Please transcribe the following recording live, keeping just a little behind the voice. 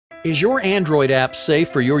Is your Android app safe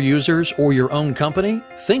for your users or your own company?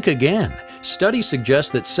 Think again. Studies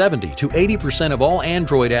suggest that 70 to 80% of all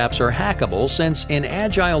Android apps are hackable, since in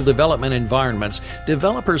agile development environments,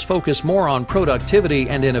 developers focus more on productivity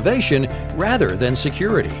and innovation rather than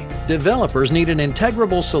security. Developers need an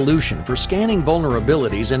integrable solution for scanning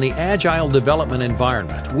vulnerabilities in the agile development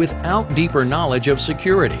environment without deeper knowledge of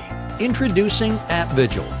security. Introducing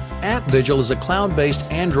Appvigil. Appvigil is a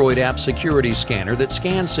cloud-based Android app security scanner that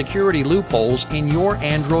scans security loopholes in your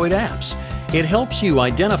Android apps. It helps you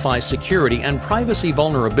identify security and privacy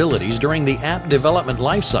vulnerabilities during the app development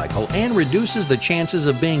lifecycle and reduces the chances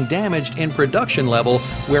of being damaged in production level,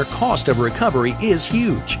 where cost of recovery is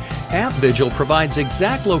huge. Appvigil provides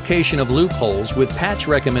exact location of loopholes with patch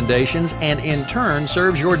recommendations, and in turn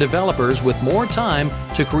serves your developers with more time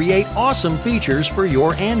to create awesome features for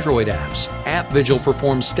your Android apps. Appvigil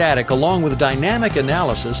performs static along with dynamic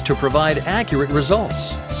analysis to provide accurate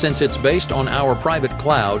results. Since it's based on our private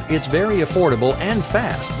cloud, it's very affordable and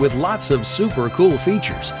fast, with lots of super cool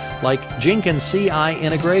features like Jenkins CI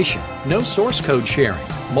integration, no source code sharing,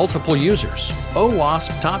 multiple users,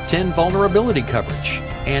 OWASP top 10 vulnerability coverage,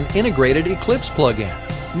 and integrated Eclipse plugin.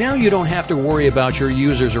 Now you don't have to worry about your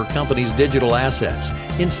users or company's digital assets.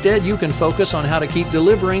 Instead, you can focus on how to keep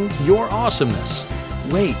delivering your awesomeness.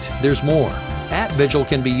 Wait, there's more. Appvigil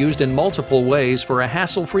can be used in multiple ways for a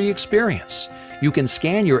hassle-free experience. You can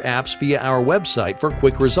scan your apps via our website for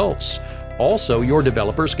quick results. Also, your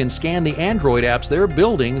developers can scan the Android apps they're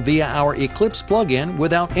building via our Eclipse plugin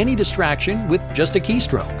without any distraction, with just a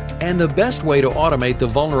keystroke. And the best way to automate the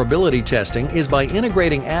vulnerability testing is by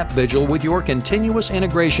integrating Appvigil with your continuous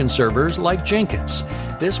integration servers like Jenkins.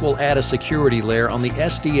 This will add a security layer on the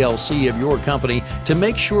SDLC of your company to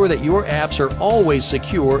make sure that your apps are always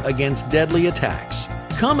secure against deadly attacks.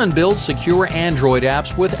 Come and build secure Android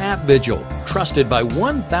apps with Appvigil, trusted by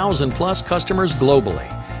 1,000 plus customers globally.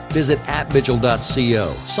 Visit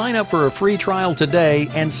appvigil.co, sign up for a free trial today,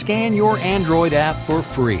 and scan your Android app for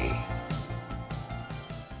free.